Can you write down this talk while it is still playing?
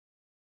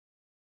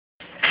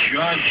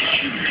Judge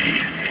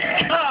Judy.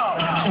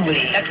 Oh,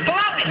 sweet. That's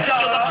Bob. It's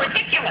all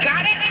ridiculous.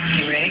 Got it?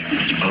 You ready?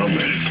 I'm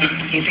ready.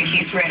 You think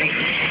he's ready?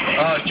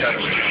 Oh, Judge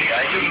Judy,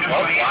 I just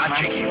love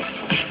watching you.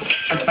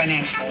 What's my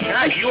name?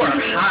 God, you are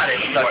hot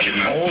at such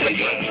an old age.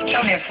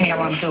 Don't ask me how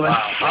I'm doing.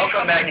 Wow. I'll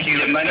come back to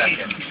you in a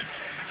second.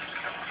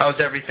 How's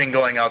everything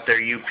going out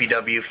there,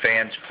 UPW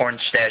fans?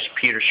 Pornstache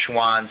Peter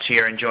Schwann's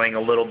here, enjoying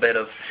a little bit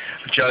of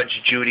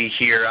Judge Judy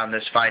here on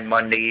this fine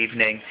Monday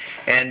evening.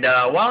 And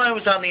while I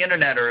was on the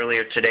internet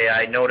earlier today,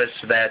 I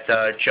noticed that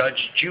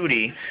Judge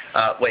Judy,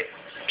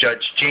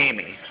 Judge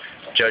Jamie,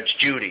 Judge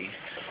Judy,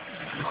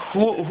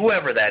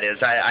 whoever that is,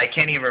 I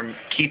can't even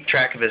keep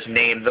track of his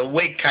name. The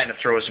wig kind of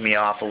throws me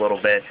off a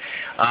little bit.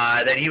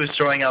 That he was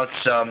throwing out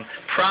some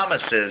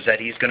promises that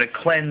he's going to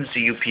cleanse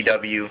the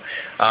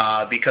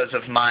UPW because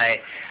of my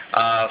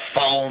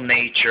foul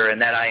nature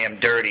and that I am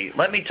dirty.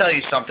 Let me tell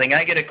you something.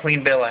 I get a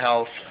clean bill of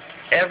health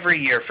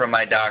every year from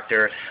my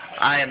doctor.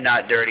 I am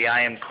not dirty.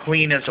 I am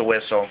clean as a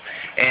whistle.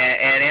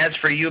 And as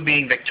for you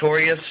being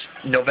victorious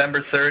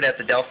November 3rd at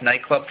the Delph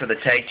nightclub for the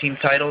tag team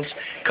titles,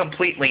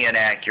 completely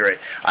inaccurate.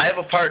 I have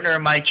a partner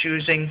of my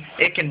choosing.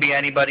 It can be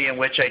anybody in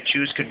which I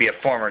choose. Could be a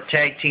former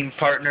tag team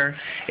partner.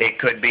 It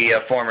could be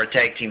a former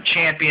tag team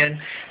champion.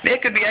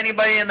 It could be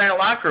anybody in that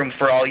locker room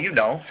for all you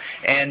know.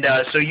 And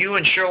so you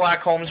and Sherlock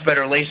Holmes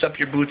better lace up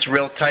your boots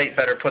real tight,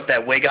 better put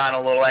that wig on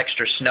a little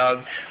extra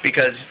snug,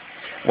 because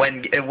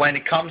when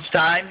it comes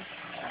time,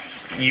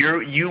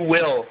 you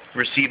will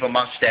receive a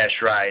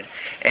mustache ride.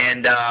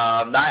 And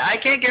I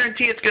can't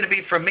guarantee it's going to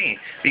be from me,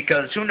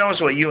 because who knows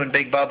what you and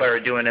Big Bubba are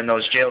doing in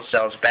those jail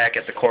cells back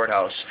at the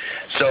courthouse.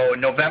 So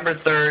November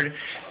 3rd,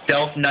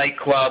 Delph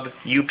nightclub,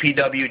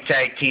 UPW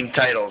tag team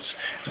titles.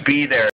 Be there.